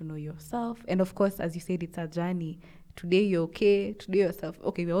 get to know yourself. And of course, as you said, it's a journey. Today you're okay, today you're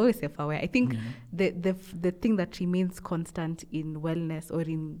okay, we're always self-aware. I think the thing that remains constant in wellness or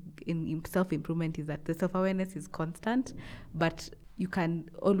in self-improvement is that the self-awareness is constant, but you can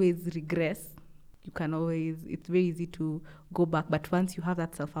always regress. It's very easy to go back, but once you have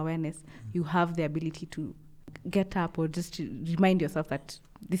that self-awareness, you have the ability to get up or just to remind yourself that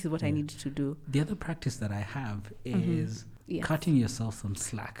this is what I need to do. The other practice that I have is cutting yourself some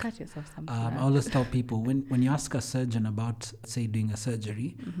slack. Cut yourself some slack. I always tell people, when you ask a surgeon about, say, doing a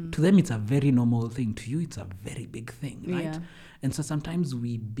surgery, to them it's a very normal thing. To you, it's a very big thing, right? Yeah. And so sometimes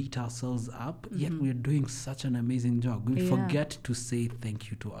we beat ourselves up, yet we're doing such an amazing job. We forget to say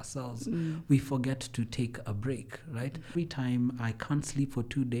thank you to ourselves. We forget to take a break, right? Every time I can't sleep for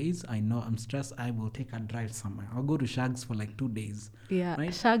 2 days, I know I'm stressed, I will take a drive somewhere. I'll go to Shags for like 2 days. Yeah,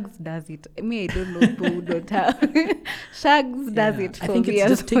 right? Shags does it. Me, I don't know people who don't have. Shags does it for I think me it's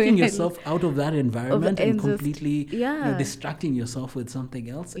as just taking well. yourself out of that environment and just- completely yeah. distracting yourself with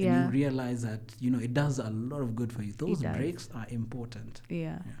something else. And you realize that, it does a lot of good for you. Those does. breaks are important.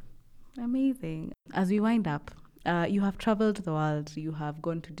 Yeah. Amazing. As we wind up, you have traveled the world, you have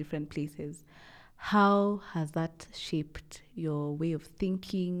gone to different places. How has that shaped your way of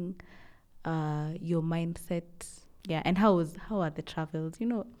thinking, your mindset? Yeah, and how are the travels?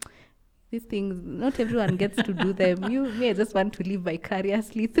 These things, not everyone gets to do them. I just want to live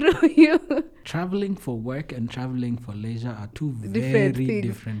vicariously through you. Traveling for work and traveling for leisure are two Different very things.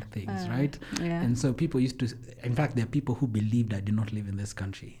 different things, right? Yeah. And so people used to, in fact, there are people who believed I did not live in this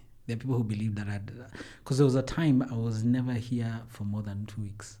country. There are people who believe that because there was a time I was never here for more than 2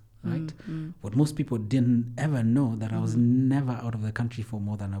 weeks, right? What most people didn't ever know that I was never out of the country for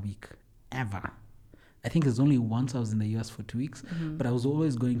more than a week, ever. I think there's only once I was in the US for 2 weeks, but I was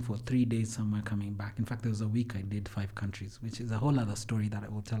always going for 3 days somewhere, coming back. In fact, there was a week I did 5 countries, which is a whole other story that I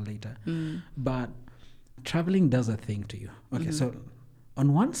will tell later. But traveling does a thing to you. Okay, so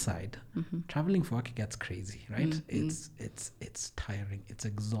on one side, traveling for work gets crazy, right? It's tiring, it's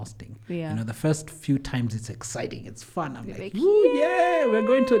exhausting. Yeah. The first few times it's exciting, it's fun. I'm like, woo, yeah, we're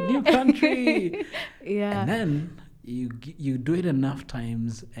going to a new country. Yeah. And then you do it enough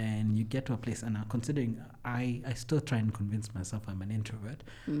times and you get to a place, and considering I still try and convince myself I'm an introvert,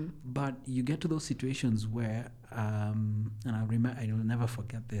 but you get to those situations where and I will never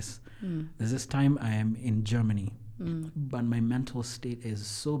forget this. There's this time I am in Germany, but my mental state is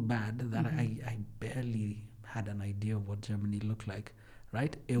so bad that I barely had an idea of what Germany looked like,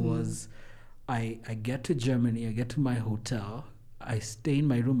 right? It was I get to Germany, I get to my hotel, I stay in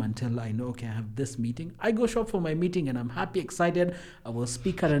my room until I know, okay, I have this meeting. I go shop for my meeting and I'm happy, excited. I will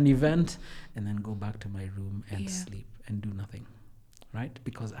speak at an event and then go back to my room and sleep and do nothing, right?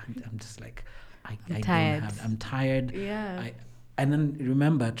 Because I'm just like, I'm tired. Yeah. And then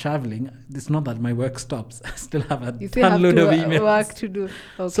remember, traveling, it's not that my work stops. I still have a You still have ton load of emails. work to do.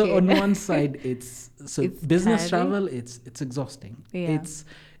 Okay. So on one side, it's business tiring. travel, it's exhausting. Yeah.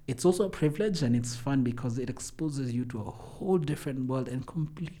 It's also a privilege and it's fun because it exposes you to a whole different world and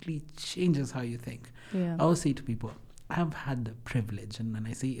completely changes how you think. Yeah. I always say to people, I've had the privilege, and when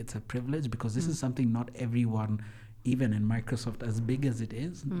I say it's a privilege because this is something not everyone, even in Microsoft, as big as it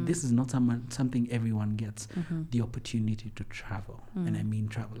is, this is not something everyone gets, the opportunity to travel. And I mean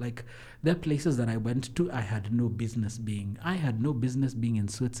travel. Like, there are places that I went to, I had no business being in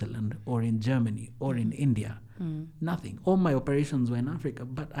Switzerland or in Germany or in India. Nothing. All my operations were in Africa,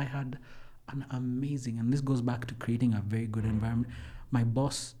 but I had an amazing, and this goes back to creating a very good environment. My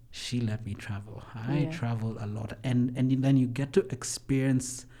boss, she let me travel. I travel a lot. And then you get to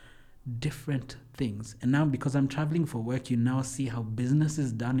experience different things. And now because I'm traveling for work, you now see how business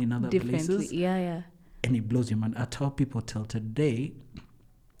is done in other places. Yeah. And it blows your mind. I tell people till today,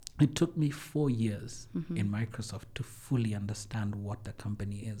 it took me 4 years in Microsoft to fully understand what the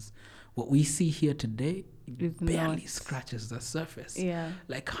company is. What we see here today barely scratches the surface. Yeah.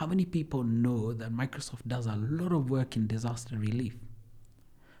 Like, how many people know that Microsoft does a lot of work in disaster relief?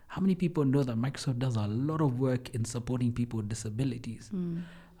 How many people know that Microsoft does a lot of work in supporting people with disabilities?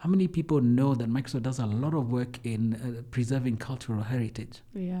 How many people know that Microsoft does a lot of work in preserving cultural heritage?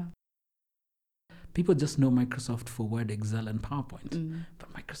 Yeah. People just know Microsoft for Word, Excel, and PowerPoint,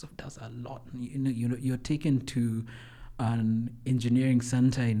 but Microsoft does a lot. You're taken to an engineering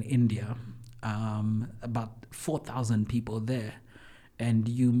center in India, about 4,000 people there, and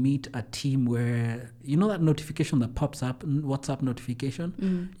you meet a team where, that notification that pops up, WhatsApp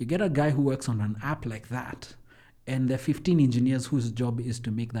notification, you get a guy who works on an app like that, and there are 15 engineers whose job is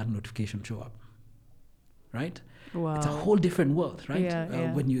to make that notification show up, right? Wow. It's a whole different world, right?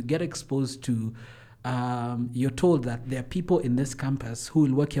 Yeah. When you get exposed to you're told that there are people in this campus who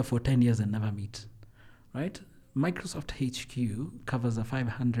will work here for 10 years and never meet, right? Microsoft HQ covers a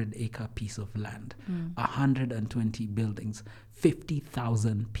 500-acre piece of land, 120 buildings,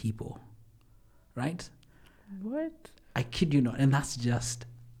 50,000 people, right? What? I kid you not. And that's just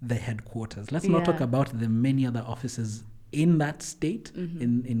the headquarters. Let's not talk about the many other offices in that state,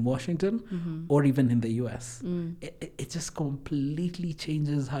 in Washington, or even in the US. It just completely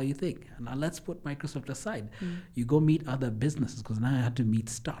changes how you think. Now let's put Microsoft aside. You go meet other businesses, because now I had to meet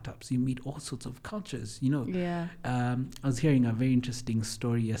startups. You meet all sorts of cultures, you know. Yeah. I was hearing a very interesting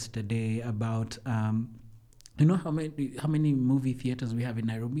story yesterday about you know how many movie theaters we have in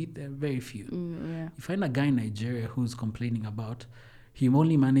Nairobi? There are very few. Yeah. You find a guy in Nigeria who's complaining about he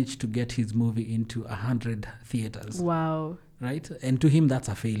only managed to get his movie into 100 theaters. Wow. Right? And to him, that's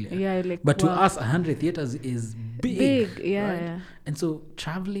a failure. Yeah, like, but to wow. us, 100 theaters is big. Big, yeah, right? yeah. And so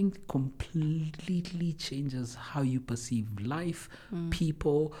traveling completely changes how you perceive life,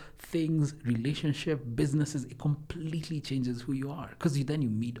 people, things, relationship, businesses. It completely changes who you are, because then you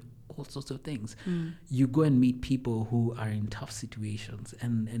meet all sorts of things. You go and meet people who are in tough situations,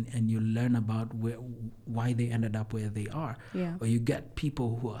 and you learn about why they ended up where they are. Yeah. Or you get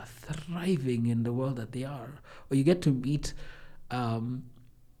people who are thriving in the world that they are. Or you get to meet,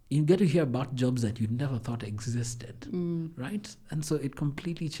 you get to hear about jobs that you never thought existed, right? And so it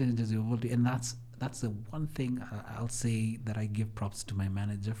completely changes your world. And that's the one thing I'll say that I give props to my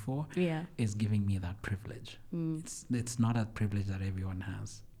manager for, is giving me that privilege. It's not a privilege that everyone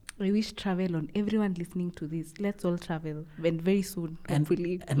has. I wish travel on everyone listening to this. Let's all travel, and very soon,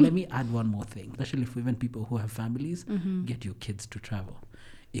 hopefully. And let me add one more thing, especially for even people who have families, get your kids to travel.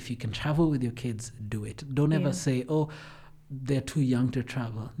 If you can travel with your kids, do it. Don't ever say, oh, they're too young to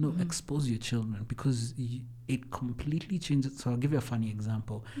travel. No, expose your children, because it completely changes. So I'll give you a funny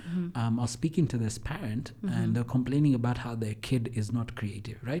example. I was speaking to this parent, and they're complaining about how their kid is not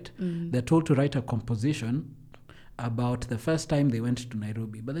creative, right? They're told to write a composition about the first time they went to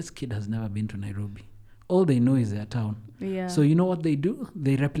Nairobi, but this kid has never been to Nairobi. All they know is their town. Yeah. So you know what they do?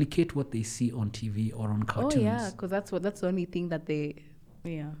 They replicate what they see on TV or on cartoons. Oh yeah, because that's the only thing that they,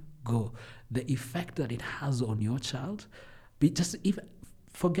 go. The effect that it has on your child, just even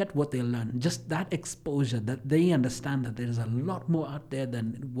forget what they learn. Just that exposure, that they understand that there is a lot more out there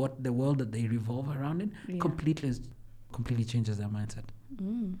than what the world that they revolve around in, completely changes their mindset.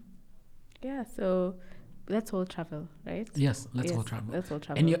 Yeah. So let's all travel, right? Yes, let's all travel. Let's all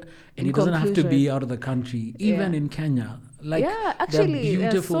travel. And it doesn't have to be out of the country. Even in Kenya, like actually,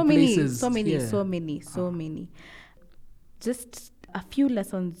 there's so places. so many. Just a few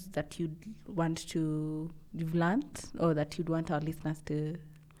lessons that you've learned, or that you'd want our listeners to.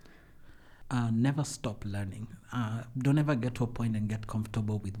 Never stop learning. Don't ever get to a point and get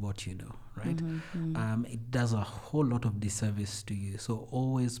comfortable with what you know, right? It does a whole lot of disservice to you. So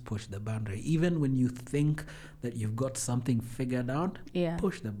always push the boundary. Even when you think that you've got something figured out,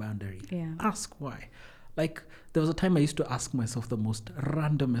 push the boundary. Ask why. Like, there was a time I used to ask myself the most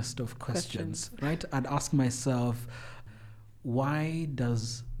randomest of questions. Right? I'd ask myself, why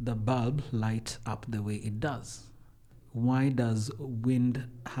does the bulb light up the way it does? Why does wind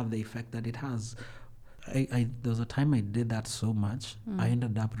have the effect that it has? There was a time I did that so much, I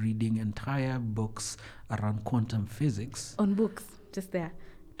ended up reading entire books around quantum physics. On books, just there.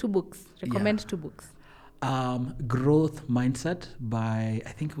 2 books. Recommend 2 books. Growth Mindset by,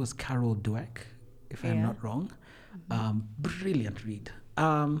 I think it was Carol Dweck, if I'm not wrong. Brilliant read.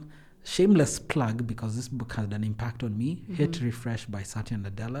 Shameless plug, because this book had an impact on me. Hit Refresh by Satya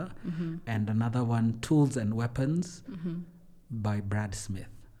Nadella. And another one, Tools and Weapons by Brad Smith.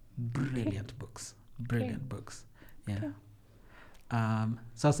 Brilliant books. Yeah. So I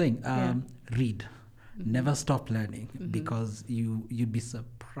was saying, read. Never stop learning, because you'd be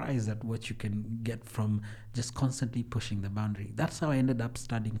surprised at what you can get from just constantly pushing the boundary. That's how I ended up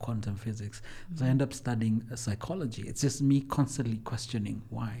studying quantum physics. So I ended up studying psychology. It's just me constantly questioning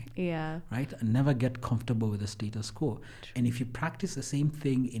why. Right? And never get comfortable with the status quo. True. And if you practice the same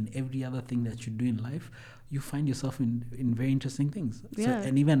thing in every other thing that you do in life, you find yourself in very interesting things. So,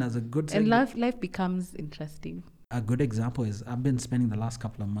 and even as a good... And life becomes interesting. A good example is I've been spending the last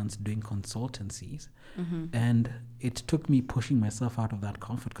couple of months doing consultancies, and it took me pushing myself out of that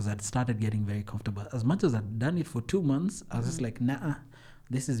comfort, because I'd started getting very comfortable. As much as I'd done it for 2 months, I was just like, nah,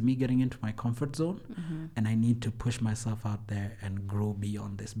 this is me getting into my comfort zone, and I need to push myself out there and grow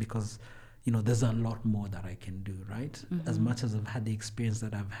beyond this, because, there's a lot more that I can do, right? As much as I've had the experience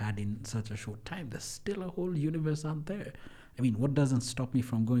that I've had in such a short time, there's still a whole universe out there. I mean, what doesn't stop me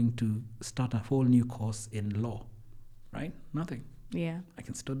from going to start a whole new course in law? Right? Nothing. Yeah. I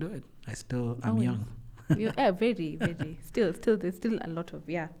can still do it. I'm Always. young. Yeah, very, very. Still, there's still a lot of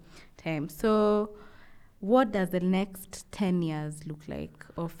time. So, what does the next 10 years look like,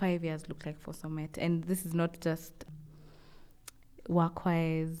 or 5 years look like for Somet? And this is not just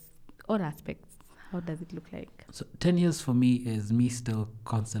work-wise, all aspects. How does it look like? So 10 years for me is me still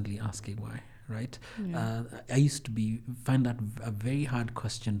constantly asking why, right? Yeah. I used to find that a very hard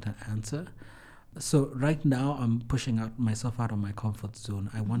question to answer. So right now I'm pushing myself out of my comfort zone.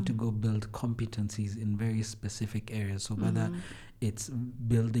 I want to go build competencies in very specific areas. So whether it's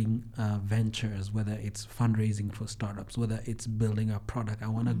building ventures, whether it's fundraising for startups, whether it's building a product, I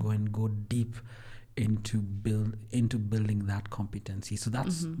want to go deep into building that competency. So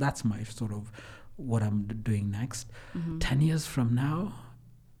that's my sort of what I'm doing next. 10 years from now,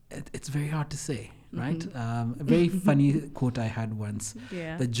 it's very hard to say, right? A very funny quote I had once.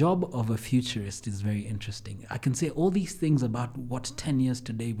 Yeah. The job of a futurist is very interesting. I can say all these things about what 10 years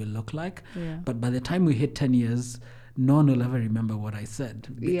today will look like, but by the time we hit 10 years, no one will ever remember what I said.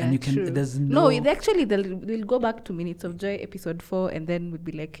 Yeah, and you true. can there's Actually they'll go back to Minutes of Joy episode 4, and then we'll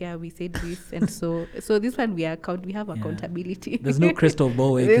be like, yeah, we said this, and so this one we have accountability. There's no crystal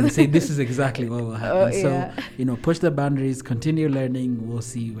ball where you can say this is exactly what will happen. So push the boundaries, continue learning. We'll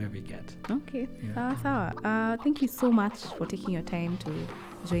see where we get. Okay. Sawa. Thank you so much for taking your time to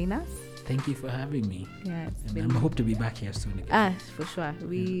join us. Thank you for having me. Yeah, I hope to be back here soon again. For sure.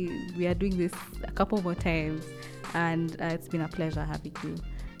 We are doing this a couple more times, and it's been a pleasure having you.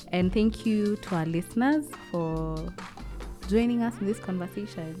 And thank you to our listeners for joining us in this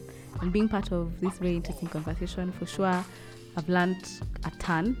conversation and being part of this very interesting conversation. For sure, I've learned a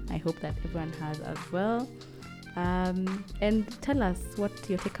ton. I hope that everyone has as well. And tell us what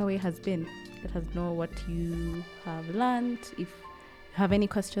your takeaway has been. Let us know what you have learned. If you have any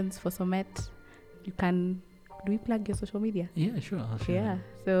questions for Somet, you can. Do we plug your social media? Yeah, sure. I'll share. Yeah.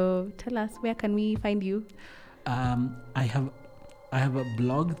 So tell us, where can we find you? I have a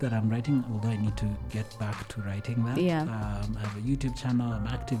blog that I'm writing, although I need to get back to writing that. Yeah. I have a YouTube channel. I'm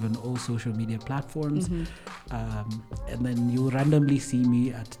active on all social media platforms. And then you'll randomly see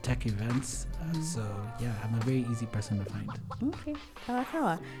me at tech events. So yeah, I'm a very easy person to find. Okay.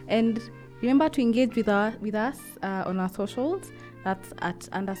 Sawa. And remember to engage with us on our socials. That's at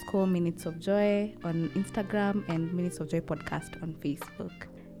 _Minutes of Joy on Instagram and Minutes of Joy Podcast on Facebook.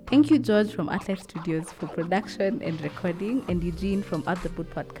 Thank you, George from Artlight Studios for production and recording, and Eugene from At the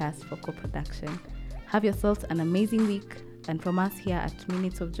Boot Podcast for co-production. Have yourselves an amazing week, and from us here at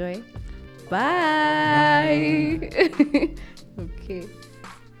Minutes of Joy, bye. Okay.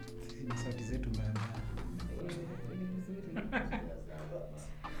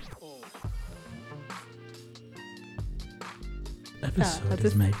 Episode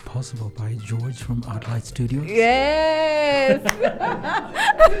is made possible by George from Artlight Studios. Yes.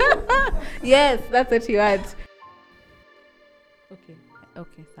 Yes, that's what you had.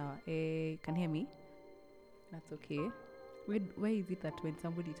 Okay, Sawa. You can hear me? That's okay. Why is it that when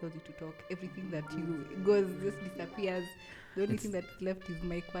somebody tells you to talk, everything that you goes just disappears? The only thing that's left is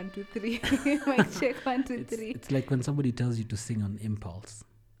mic 1, 2, 3. Mic check 1, 2, 3. It's like when somebody tells you to sing on impulse.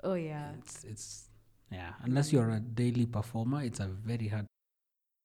 Oh yeah. It's unless you're a daily performer, it's a very hard